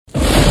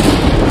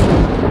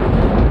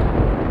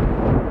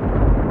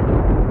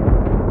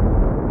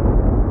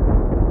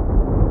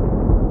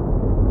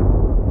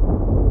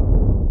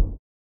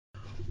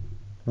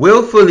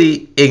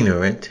willfully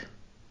ignorant,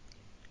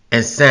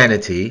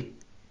 insanity,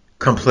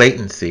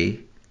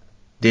 complacency,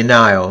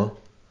 denial,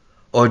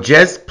 or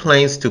just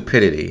plain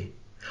stupidity,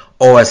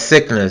 or a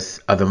sickness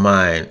of the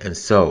mind and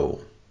soul.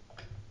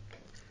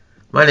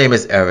 My name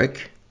is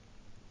Eric,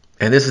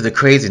 and this is the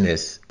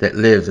craziness that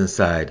lives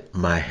inside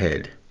my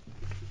head.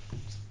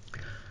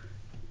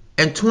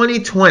 In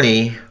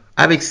 2020,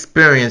 I've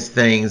experienced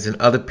things in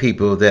other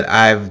people that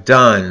I've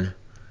done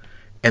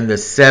in the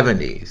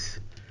 70s.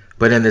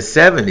 But in the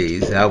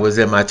 70s, I was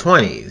in my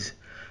 20s,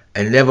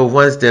 and never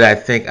once did I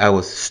think I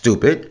was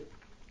stupid,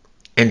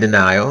 in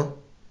denial,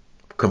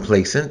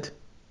 complacent,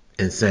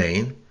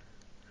 insane,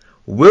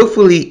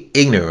 willfully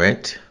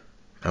ignorant,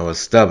 I was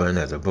stubborn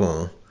as a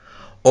bull,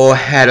 or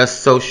had a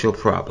social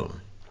problem.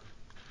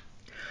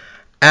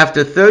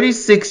 After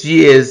 36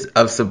 years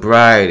of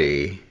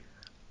sobriety,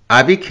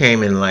 I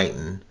became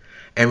enlightened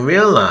and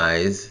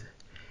realized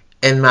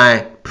in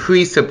my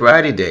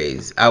pre-sobriety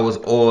days, I was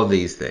all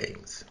these things.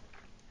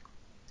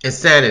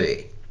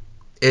 Insanity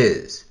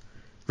is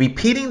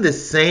repeating the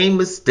same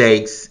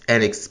mistakes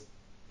and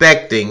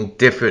expecting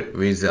different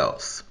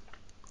results.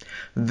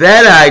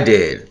 That I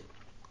did.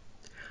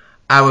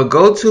 I would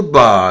go to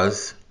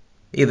bars,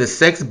 either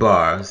sex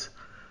bars,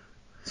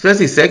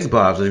 especially sex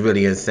bars was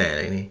really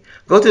insanity.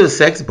 Go to a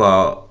sex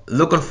bar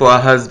looking for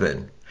a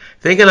husband,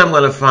 thinking I'm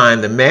going to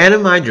find the man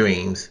of my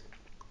dreams,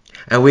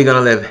 and we're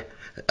going to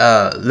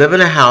live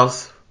in a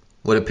house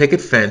with a picket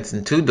fence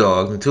and 2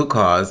 dogs and 2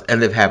 cars and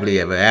live happily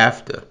ever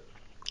after.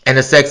 And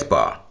a sex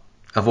bar,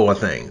 of all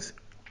things.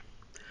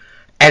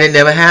 And it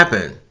never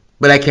happened,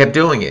 but I kept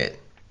doing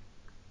it.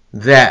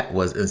 That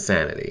was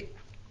insanity.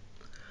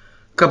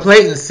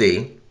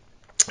 Complacency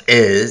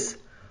is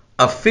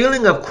a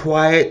feeling of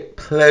quiet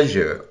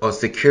pleasure or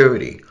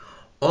security,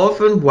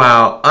 often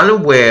while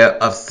unaware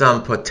of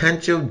some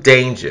potential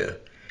danger,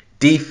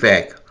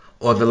 defect,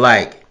 or the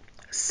like.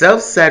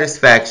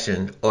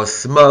 Self-satisfaction or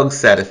smug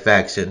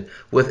satisfaction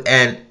with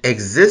an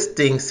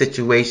existing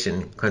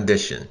situation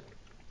condition.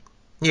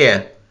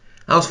 Yeah,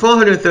 I was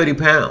 430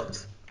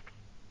 pounds.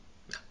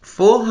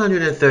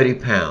 430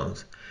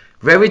 pounds.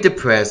 Very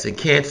depressed and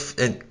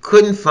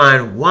couldn't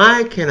find,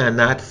 why can I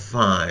not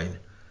find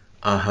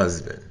a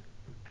husband?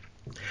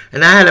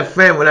 And I had a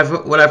friend,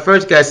 when I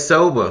first got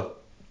sober,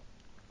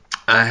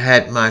 I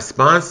had my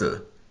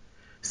sponsor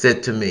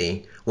said to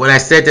me, when I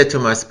said that to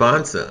my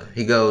sponsor,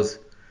 he goes,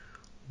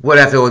 "What,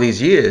 after all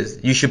these years,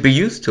 you should be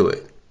used to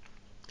it."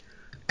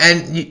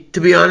 And to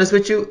be honest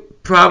with you,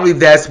 probably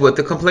that's what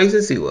the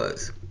complacency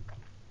was.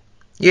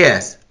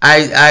 Yes,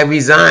 I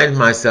resigned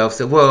myself,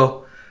 said,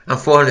 well, I'm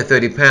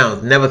 430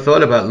 pounds, never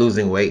thought about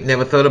losing weight,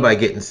 never thought about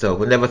getting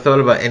sober, never thought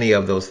about any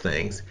of those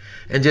things,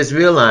 and just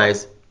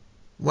realized,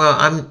 well,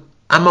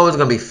 I'm always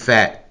going to be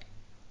fat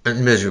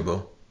and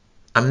miserable.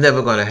 I'm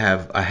never going to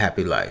have a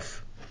happy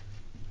life,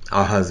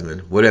 a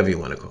husband, whatever you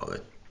want to call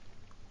it.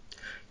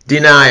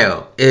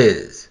 Denial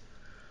is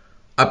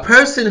a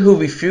person who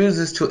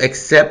refuses to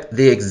accept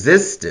the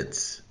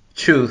existence,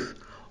 truth,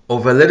 or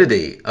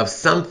validity of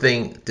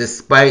something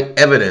despite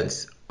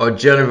evidence or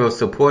general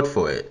support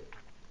for it.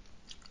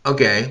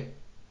 Okay,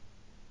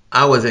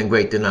 I was in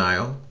great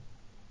denial.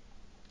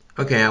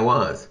 Okay, I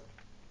was.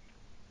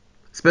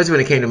 Especially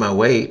when it came to my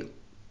weight.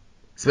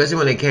 Especially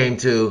when it came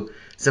to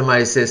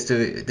somebody says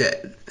to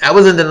that I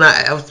was in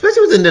denial.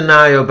 Especially was in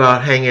denial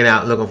about hanging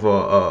out looking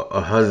for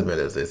a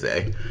husband, as they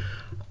say.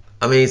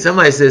 I mean,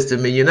 somebody says to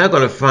me, "You're not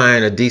going to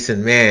find a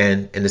decent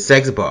man in the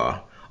sex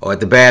bar or at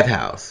the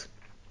bathhouse.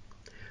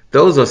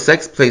 Those are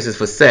sex places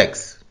for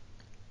sex.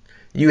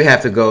 You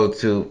have to go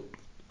to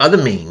other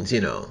means,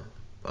 just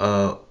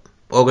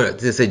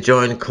say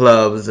join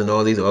clubs and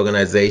all these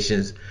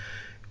organizations."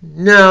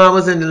 No, I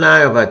was in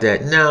denial about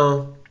that.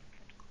 No,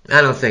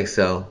 I don't think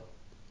so.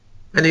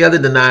 And the other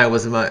denial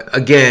was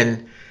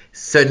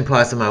certain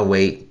parts of my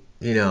weight.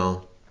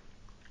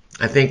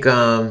 I think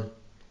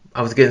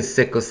I was getting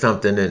sick or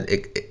something, and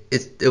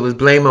it was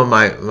blame on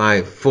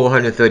my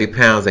 430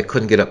 pounds. I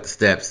couldn't get up the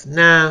steps.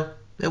 No,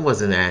 it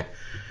wasn't that.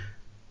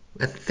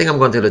 I think I'm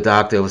going to the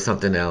doctor or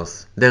something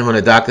else. Then when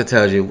the doctor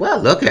tells you, well,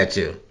 look at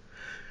you,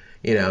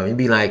 you'd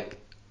be like,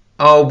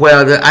 oh,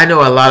 well, I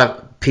know a lot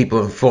of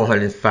people in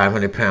 400,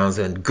 500 pounds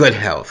are in good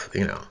health,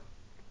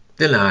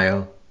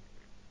 Denial.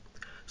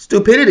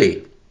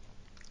 Stupidity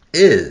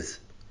is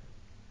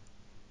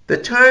the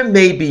term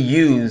may be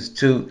used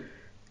to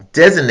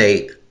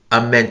designate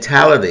a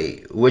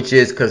mentality which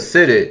is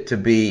considered to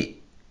be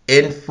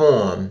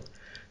informed,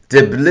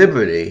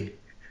 deliberate,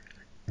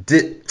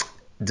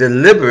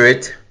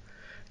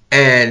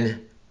 and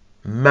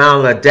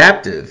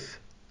maladaptive.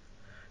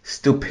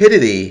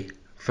 Stupidity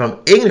from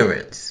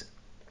ignorance.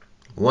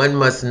 One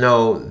must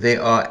know they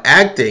are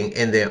acting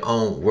in their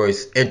own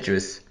worst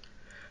interests.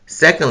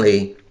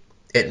 Secondly,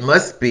 it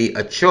must be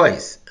a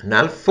choice,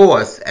 not a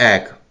forced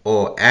act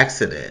or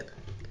accident.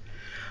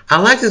 I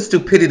like the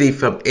stupidity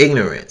from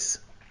ignorance.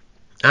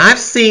 I've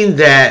seen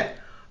that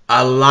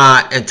a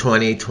lot in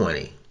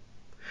 2020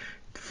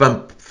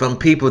 from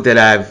people that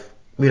I've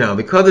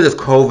because of this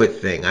COVID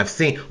thing, I've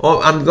seen,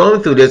 I'm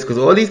going through this because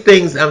all these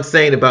things I'm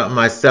saying about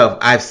myself,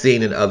 I've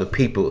seen in other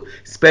people,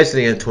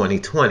 especially in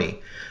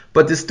 2020.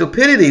 But the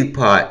stupidity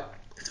part,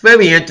 it's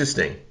very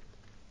interesting.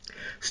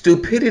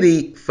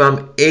 Stupidity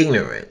from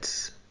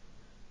ignorance.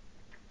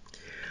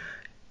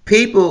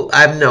 People,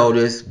 I've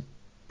noticed,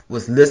 will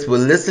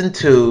listen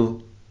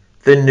to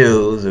the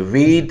news or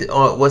read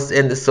what's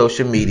in the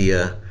social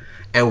media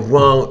and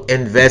won't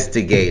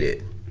investigate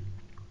it.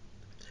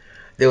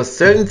 There were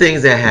certain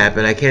things that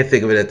happened. I can't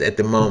think of it at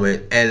the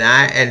moment,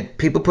 and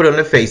people put it on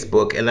their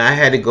Facebook, and I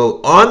had to go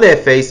on their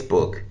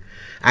Facebook.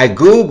 I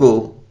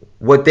Google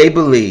what they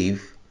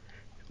believe,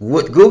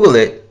 Google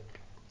it,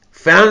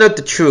 found out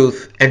the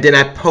truth, and then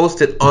I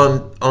posted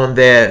on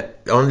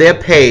their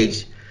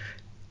page,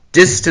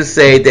 just to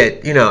say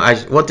that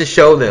I want to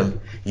show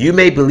them, you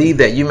may believe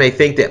that, you may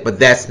think that, but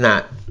that's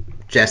not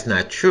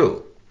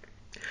true.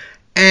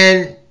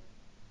 And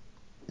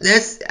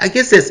I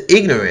guess that's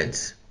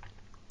ignorance.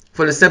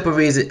 For the simple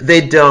reason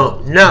they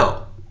don't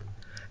know.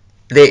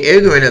 They're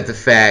ignorant of the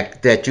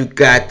fact that you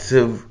got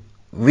to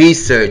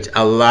research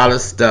a lot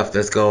of stuff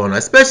that's going on,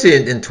 especially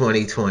in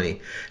 2020.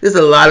 There's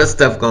a lot of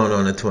stuff going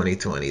on in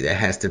 2020 that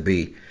has to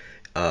be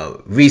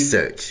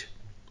researched.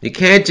 You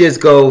can't just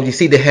go, you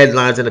see the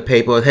headlines in the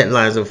paper, or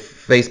headlines of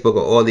Facebook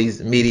or all these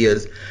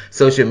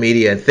social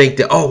media, and think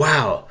that, oh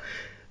wow,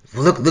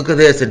 look at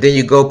this, and then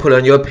you go put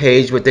on your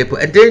page what they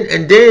put,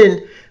 and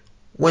then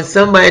when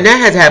somebody, and that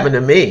has happened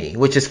to me,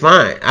 which is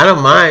fine. I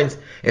don't mind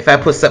if I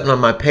put something on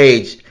my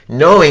page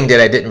knowing that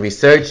I didn't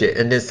research it,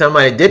 and then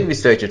somebody did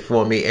research it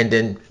for me and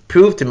then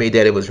proved to me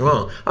that it was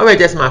wrong. All right,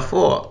 that's my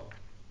fault.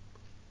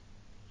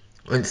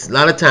 And a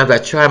lot of times I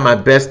try my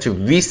best to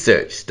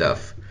research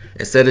stuff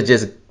instead of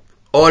just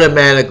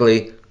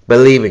automatically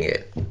believing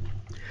it.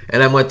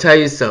 And I'm going to tell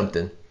you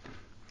something.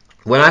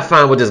 What I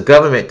find with this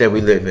government that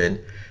we live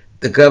in,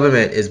 the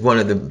government is one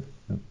of the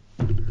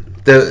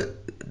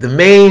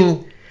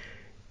main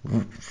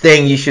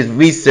thing you should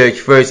research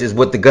first is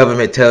what the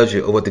government tells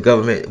you or what the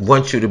government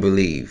wants you to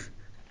believe.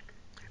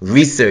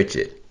 Research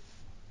it.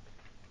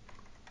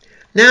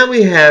 Now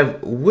we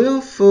have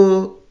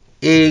willful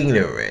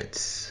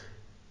ignorance.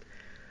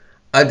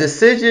 A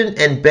decision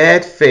in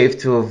bad faith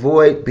to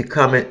avoid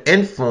becoming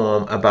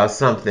informed about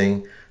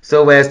something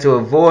so as to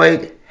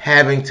avoid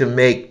having to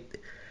make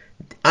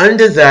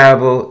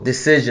undesirable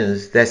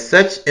decisions that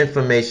such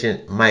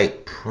information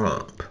might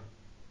prompt.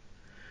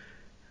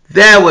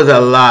 There was a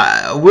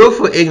lot.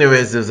 Willful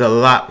ignorance, there's a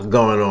lot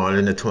going on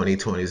in the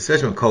 2020s,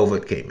 especially when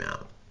COVID came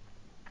out.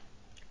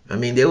 I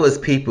mean, there was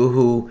people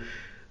who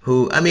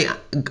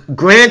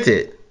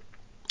granted,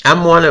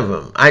 I'm one of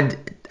them.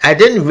 I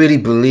didn't really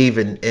believe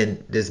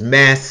in this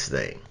mask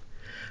thing.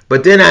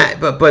 But then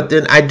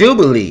I do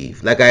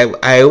believe, like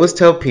I always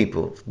tell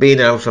people, being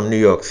that I'm from New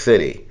York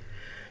City,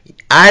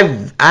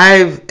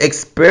 I've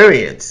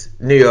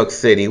experienced New York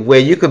City where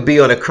you could be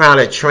on a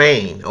crowded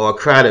train or a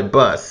crowded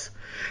bus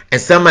and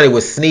somebody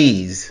would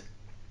sneeze.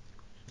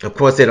 Of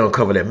course, they don't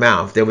cover their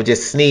mouth. They would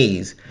just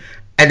sneeze.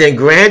 And then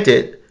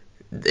granted,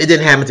 it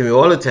didn't happen to me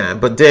all the time,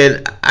 but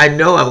then I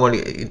know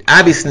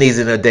I'll be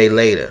sneezing a day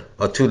later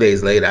or 2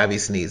 days later. I'll be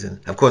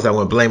sneezing. Of course, I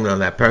want to blame it on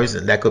that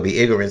person. That could be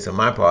ignorance on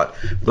my part,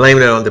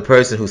 blaming it on the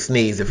person who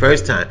sneezed the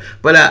first time.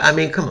 But I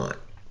mean, come on.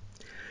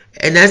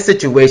 In that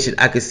situation,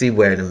 I could see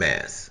wearing a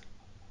mask.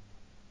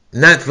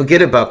 Not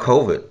forget about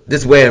COVID.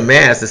 Just wear a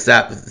mask to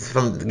stop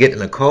from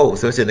getting a cold,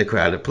 so it's in a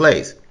crowded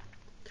place.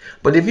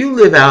 But if you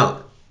live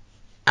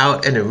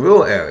out in a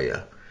rural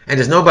area and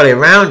there's nobody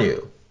around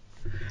you,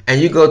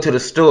 and you go to the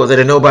stores and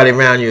there's nobody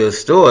around you in the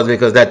stores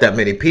because not that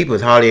many people,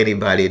 there's hardly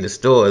anybody in the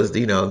stores,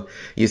 they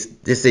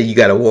say you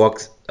got to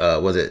walk,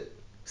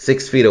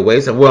 6 feet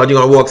away? So, well, you're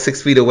going to walk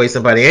 6 feet away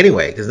somebody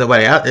anyway. There's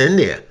nobody out in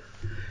there.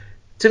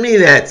 To me,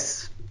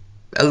 that's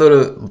a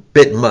little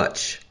bit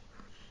much.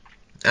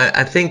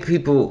 I think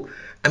people,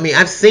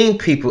 I've seen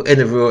people in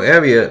the rural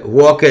area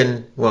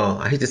walking, well,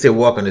 I hate to say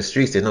walk on the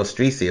streets, there's no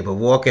streets here, but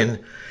walking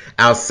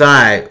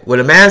outside with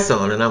a mask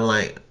on, and I'm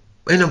like,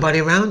 ain't nobody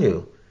around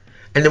you.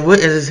 And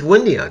it's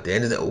windy out there,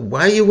 and it's like,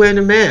 why are you wearing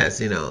a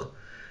mask,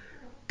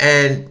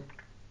 And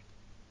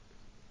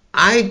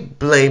I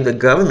blame the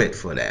government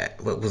for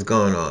that, what was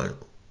going on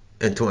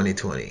in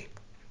 2020.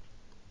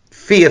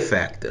 Fear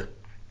factor.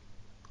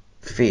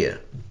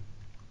 Fear.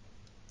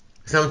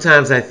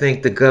 Sometimes I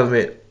think the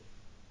government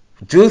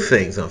do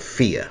things on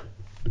fear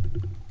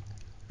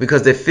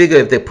because they figure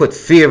if they put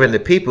fear in the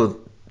people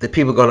are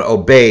going to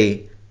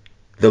obey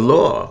the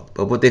law.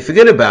 But what they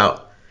forget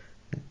about,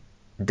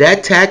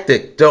 that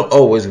tactic don't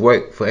always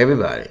work for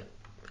everybody.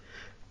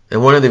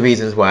 And one of the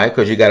reasons why,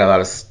 because you got a lot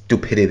of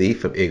stupidity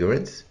from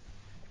ignorance.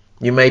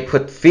 You may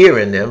put fear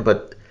in them,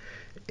 but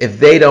if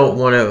they don't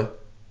want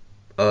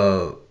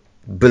to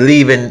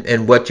believe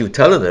in what you're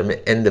telling them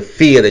and the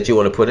fear that you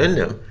want to put in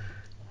them,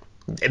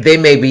 they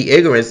may be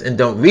ignorant and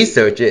don't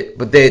research it,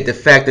 but the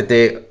fact that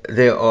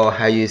they are,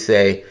 how you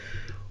say,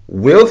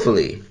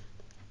 willfully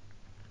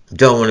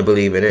don't want to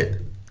believe in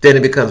it, then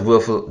it becomes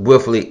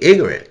willfully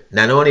ignorant.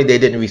 Not only they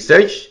didn't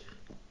research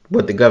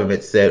what the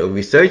government said or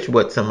research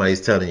what somebody's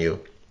telling you,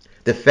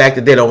 the fact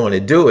that they don't want to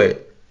do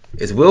it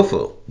is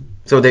willful.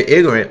 So they're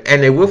ignorant,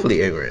 and they're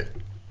willfully ignorant.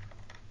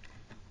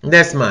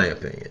 That's my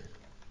opinion.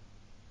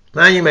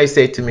 Now you may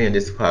say to me in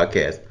this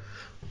podcast,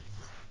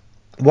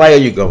 why are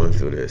you going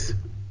through this?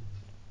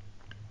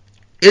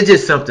 It's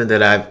just something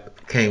that I've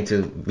came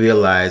to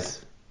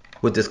realize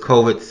with this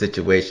COVID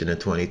situation in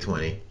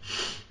 2020.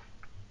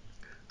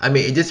 I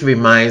mean, it just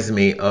reminds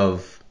me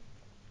of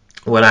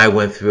what I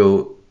went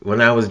through when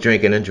I was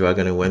drinking and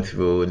drugging and went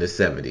through in the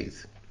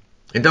 70s.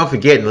 And don't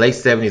forget, in the late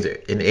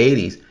 70s and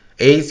 80s,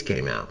 AIDS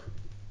came out.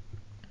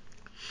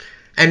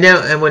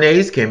 And when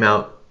AIDS came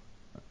out,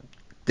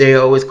 they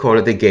always called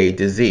it the gay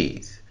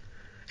disease.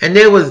 And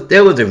there was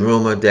a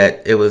rumor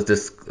that it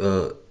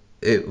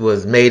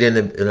was made in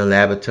a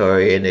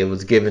laboratory, and it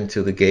was given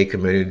to the gay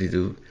community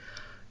to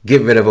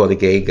get rid of all the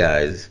gay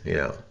guys, you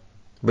know.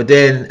 But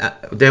then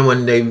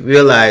when they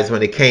realized,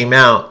 when it came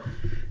out,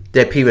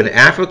 that people in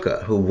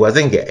Africa who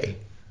wasn't gay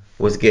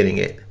was getting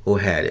it, who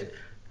had it.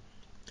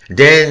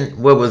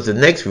 Then what was the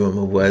next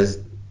rumor was,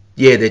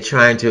 yeah, they're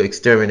trying to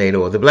exterminate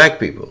all the black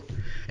people.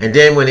 And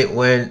then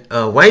when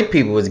white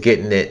people was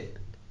getting it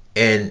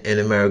in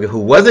America who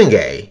wasn't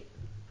gay,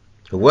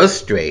 who was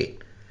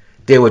straight,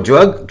 they were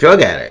drug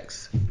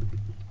addicts.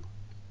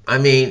 I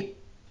mean,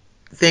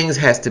 things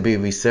has to be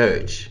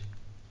researched.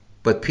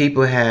 But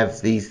people have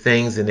these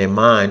things in their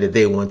mind that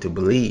they want to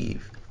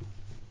believe.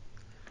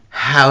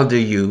 How do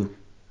you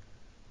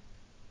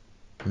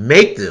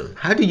make them?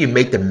 How do you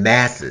make the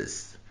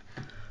masses?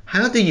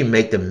 How do you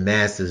make the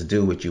masses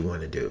do what you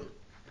want to do?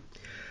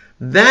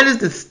 That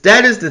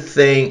is the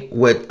thing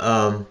with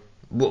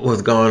what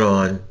was going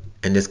on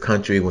in this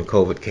country when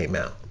COVID came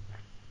out.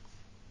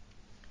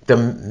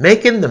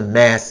 Making the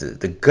masses,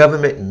 the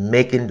government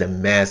making the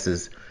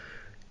masses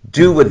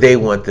do what they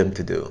want them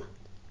to do.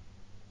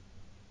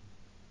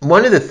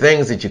 One of the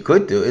things that you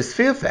could do is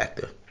fear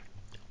factor.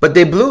 But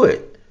they blew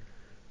it.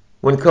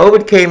 When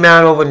COVID came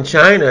out over in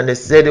China and they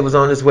said it was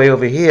on its way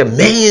over here,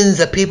 millions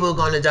of people are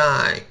going to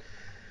die.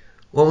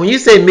 Well, when you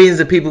say millions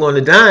of people are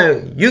going to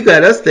die, you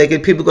got us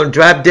thinking people are going to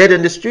drop dead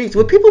in the streets.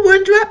 Well, people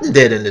weren't dropping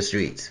dead in the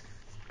streets.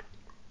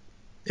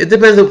 It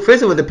depends,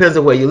 first of all, it depends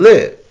on where you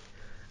live.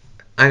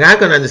 I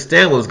can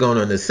understand what's going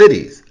on in the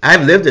cities.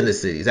 I've lived in the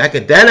cities. I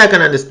can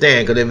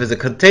understand, because if it's a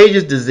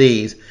contagious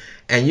disease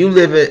and you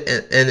live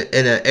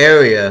in an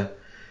area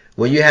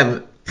where you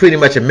have pretty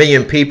much 1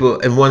 million people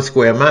in 1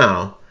 square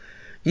mile,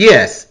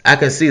 yes, I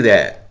can see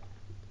that.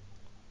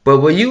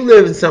 But when you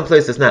live in some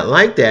place that's not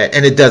like that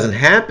and it doesn't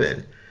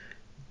happen,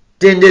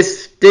 then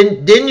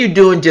you're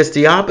doing just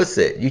the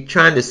opposite. You're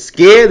trying to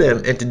scare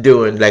them into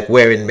doing, like,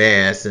 wearing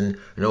masks and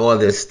all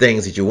these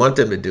things that you want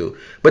them to do.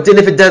 But then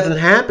if it doesn't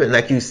happen,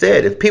 like you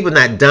said, if people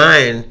not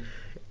dying,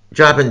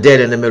 dropping dead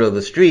in the middle of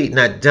the street,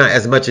 not dying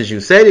as much as you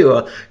said you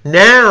are,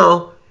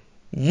 now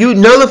you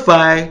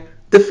nullify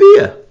the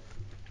fear.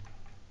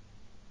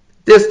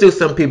 There's still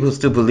some people who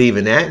still believe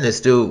in that, and there's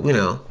still,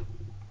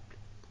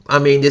 I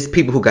mean, there's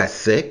people who got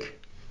sick.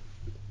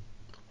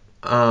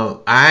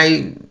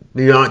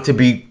 To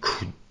be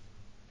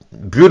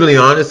brutally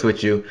honest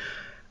with you,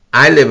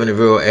 I live in a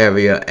rural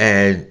area,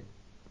 and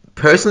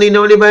personally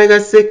know anybody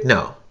got sick?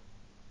 No.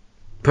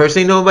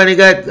 Personally nobody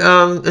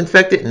got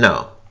infected?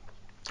 No.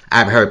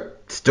 I've heard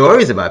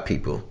stories about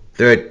people,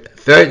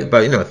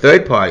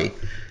 third party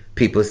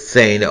people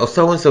saying, oh,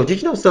 so-and-so,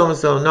 did you know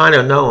so-and-so? No, I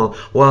don't know.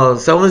 Well,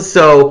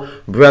 so-and-so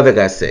brother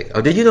got sick.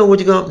 Oh, did you know what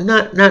you go?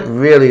 Not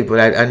really, but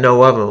I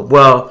know of him.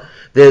 Well,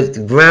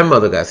 the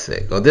grandmother got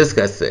sick, or this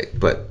got sick,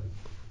 but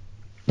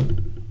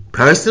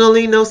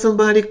personally know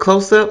somebody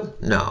close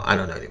up? No, I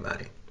don't know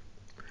anybody.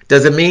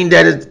 Does it mean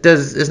that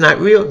it's not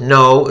real?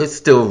 No, it's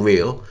still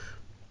real.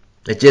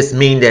 It just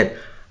means that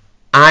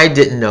I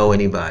didn't know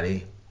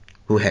anybody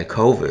who had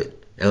COVID.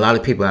 And a lot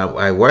of people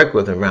I work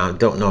with around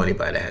don't know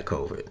anybody that had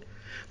COVID.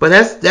 But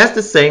that's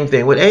the same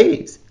thing with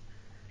AIDS.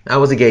 I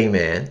was a gay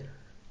man.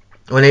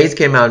 When AIDS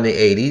came out in the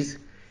 80s,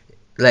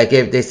 like,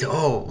 if they say,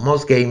 oh,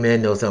 most gay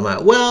men know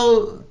somebody.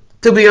 Well,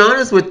 to be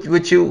honest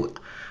with you,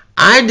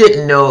 I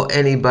didn't know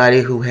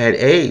anybody who had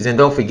AIDS. And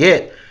don't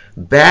forget,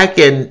 back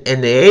in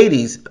the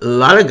 80s, a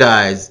lot of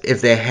guys,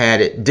 if they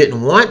had it,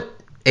 didn't want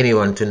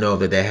anyone to know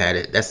that they had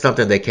it. That's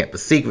something they kept a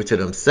secret to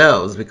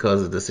themselves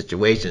because of the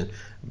situation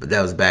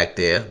that was back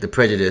there, the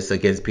prejudice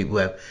against people who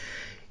have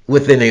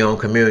within their own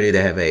community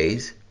that have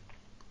AIDS.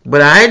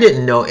 But I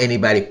didn't know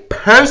anybody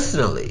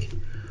personally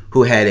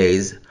who had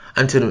AIDS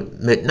until the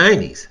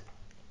mid-90s.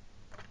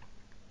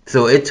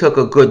 So it took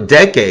a good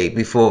decade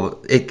before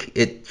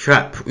it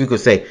tried, you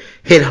could say,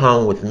 hit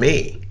home with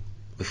me,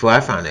 before I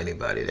found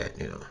anybody that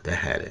that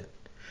had it.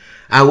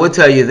 I will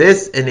tell you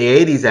this: in the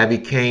 80s, I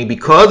became,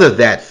 because of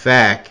that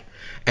fact,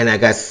 and I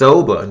got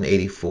sober in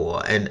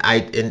 84, and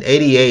in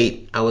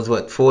 88 I was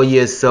 4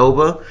 years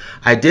sober.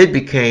 I did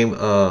became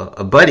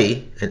a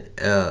buddy,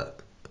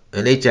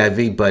 an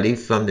HIV buddy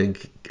from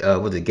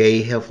the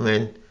Gay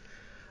Healthman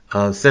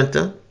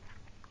Center.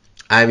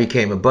 I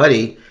became a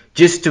buddy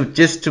just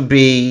to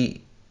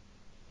be,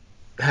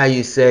 how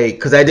you say,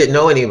 because I didn't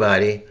know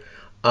anybody,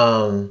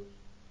 Um,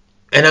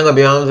 and I'm gonna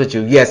be honest with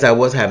you. Yes, I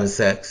was having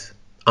sex,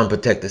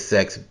 unprotected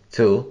sex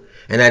too,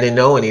 and I didn't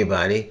know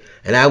anybody,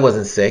 and I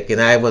wasn't sick,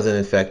 and I wasn't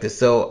infected.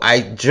 So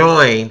I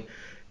joined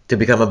to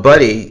become a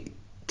buddy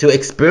to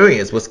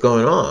experience what's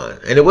going on,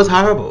 and it was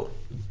horrible.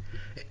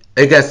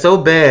 It got so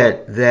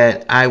bad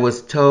that I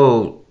was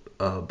told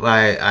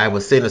I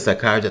was seeing a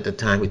psychiatrist at the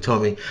time who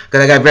told me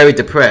because I got very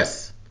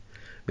depressed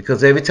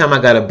because every time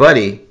I got a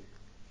buddy,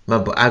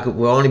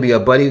 will only be a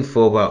buddy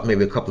for about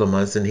maybe a couple of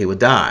months and he would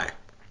die.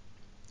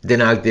 Then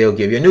they'll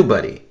give you a new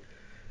buddy,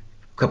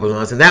 a couple of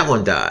months and that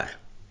one died.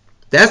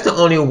 That's the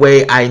only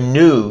way I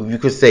knew, you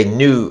could say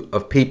knew,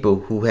 of people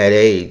who had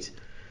AIDS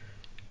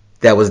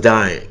that was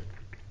dying.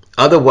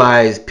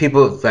 Otherwise,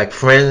 people like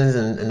friends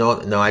and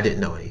all, no, I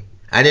didn't know any.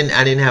 I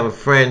didn't have a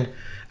friend.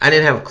 I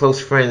didn't have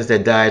close friends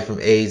that died from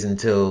AIDS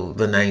until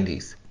the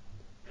 90s.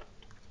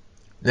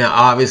 Now,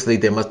 obviously,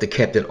 they must have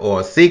kept it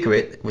all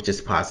secret, which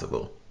is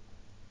possible.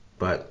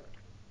 But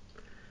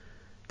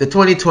the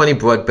 2020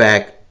 brought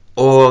back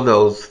all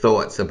those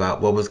thoughts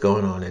about what was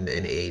going on in the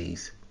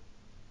 80s.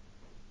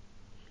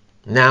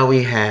 Now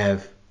we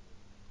have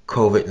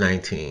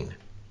COVID-19.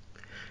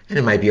 And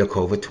it might be a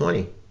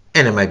COVID-20.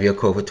 And it might be a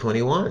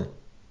COVID-21.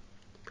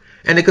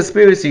 And the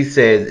conspiracy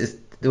says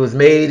it was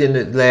made in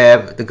the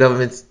lab. The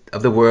governments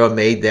of the world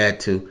made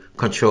that to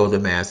control the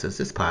masses.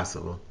 It's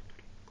possible.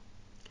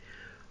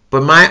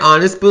 But my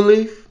honest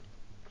belief,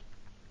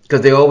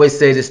 because they always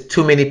say there's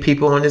too many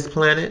people on this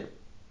planet,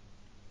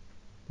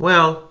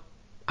 well,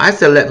 I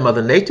said let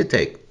Mother Nature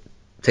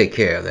take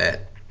care of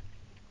that.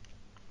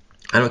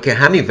 I don't care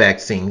how many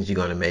vaccines you're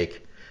going to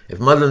make. If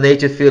Mother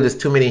Nature feels there's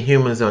too many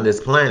humans on this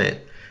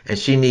planet and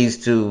she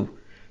needs to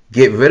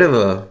get rid of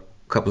a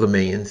couple of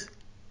millions,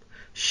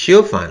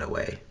 she'll find a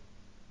way.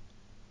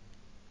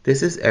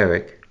 This is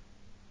Eric,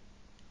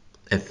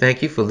 and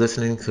thank you for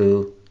listening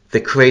to the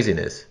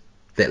craziness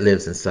that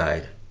lives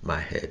inside my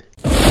head.